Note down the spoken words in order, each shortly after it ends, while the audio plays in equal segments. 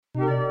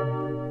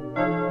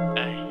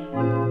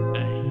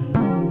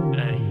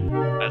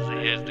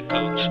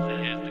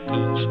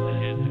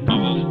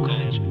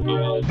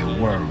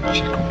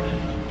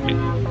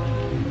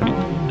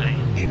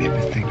and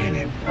everything in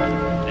it.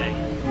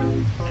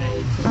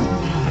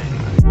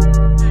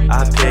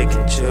 I pick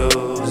and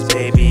choose,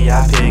 baby,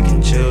 I pick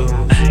and choose.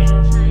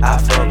 I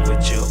fuck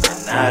with you,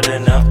 but not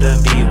enough to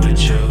be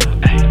with you.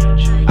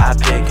 I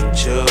pick and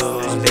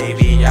choose,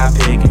 baby, I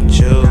pick and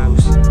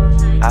choose.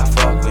 I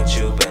fuck with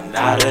you, but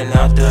not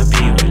enough to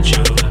be with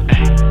you.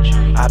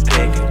 I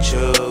pick and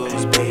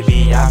choose,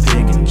 baby, I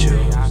pick and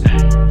choose.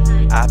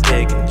 I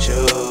pick and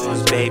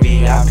choose,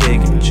 baby, I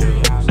pick and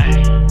choose.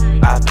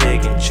 I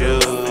pick and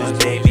choose,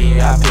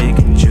 baby, I pick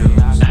and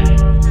choose.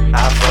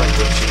 I fuck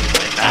with you,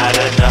 but not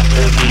enough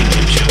to be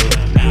with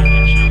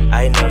you.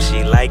 I know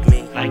she like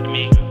me,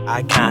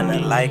 I kinda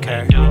like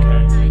her.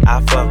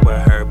 I fuck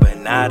with her, but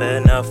not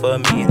enough for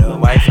me to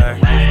wife her.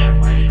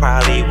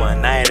 Probably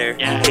one nighter,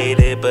 hate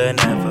it but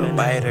never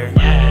bite her.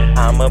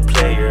 I'm a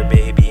player,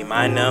 baby,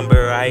 my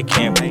number I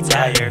can't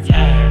retire.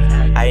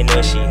 I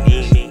know she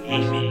need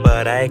me,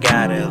 but I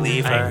gotta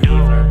leave her.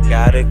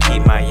 Gotta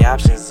keep my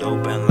options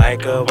open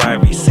like a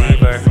wide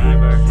receiver.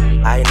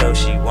 I know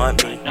she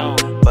want me,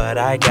 but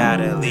I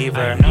gotta leave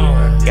her.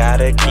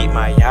 Gotta keep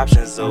my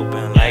options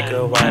open like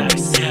a wide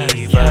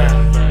receiver.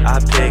 I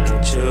pick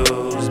and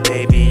choose,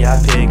 baby, I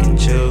pick and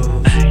choose.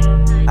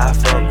 I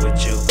fuck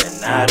with you, but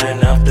not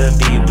enough to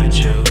be with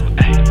you.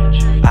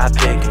 I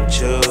pick and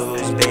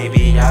choose,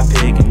 baby, I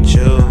pick and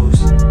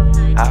choose.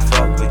 I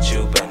fuck with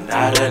you, but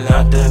not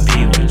enough to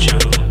be with you.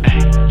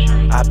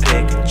 I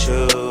pick and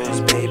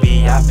choose,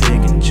 baby, I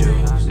pick and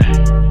choose.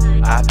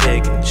 I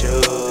pick and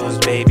choose,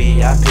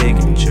 baby, I pick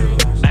and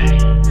choose.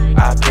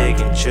 I pick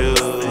and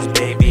choose,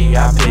 baby,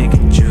 I pick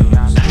and choose.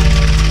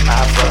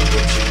 I fuck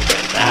with you,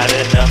 but not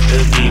enough to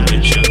be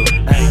with you.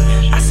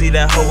 I see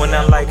that hoe and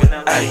I like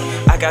her.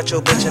 I got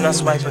your bitch and I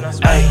swipe her.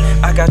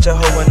 I got your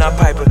hoe and I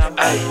pipe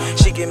her.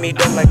 She give me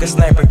dope like a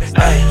sniper.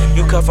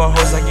 You cuff on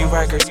hoes like you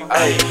Rikers.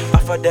 I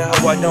fuck that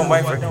hoe, I don't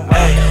wipe her.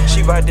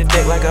 She ride the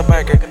dick like a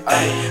biker.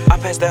 I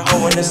pass that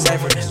hoe in the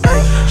cipher.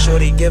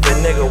 Shorty give a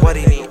nigga what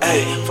he need.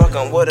 Fuck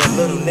him with a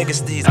little nigga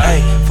steez.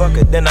 Fuck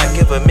her, then I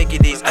give her Mickey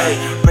D's.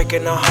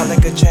 Breaking her heart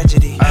like a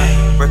tragedy.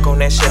 Work on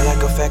that shit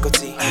like a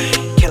faculty.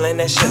 Killing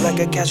that shit like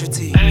a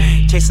casualty.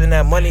 Chasing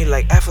that money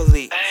like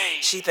athlete.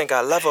 She think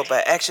I love her,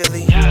 but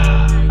actually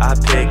I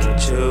pick and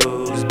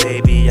choose,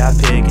 baby, I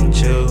pick and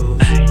choose.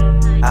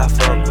 I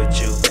fuck with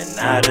you, but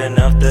not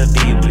enough to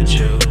be with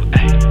you.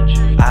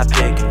 I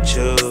pick and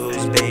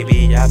choose,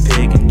 baby, I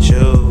pick and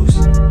choose.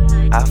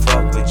 I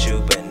fuck with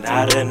you, but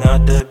not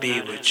enough to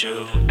be with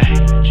you.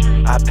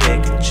 I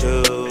pick and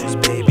choose,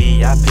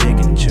 baby, I pick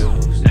and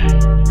choose.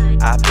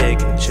 I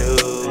pick and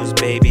choose,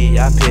 baby,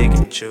 I pick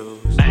and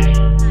choose.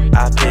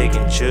 I pick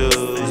and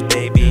choose,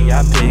 baby,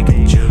 I pick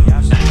and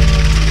choose.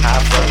 I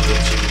fuck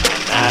with you, but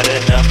not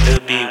enough to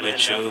be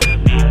with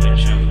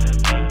you.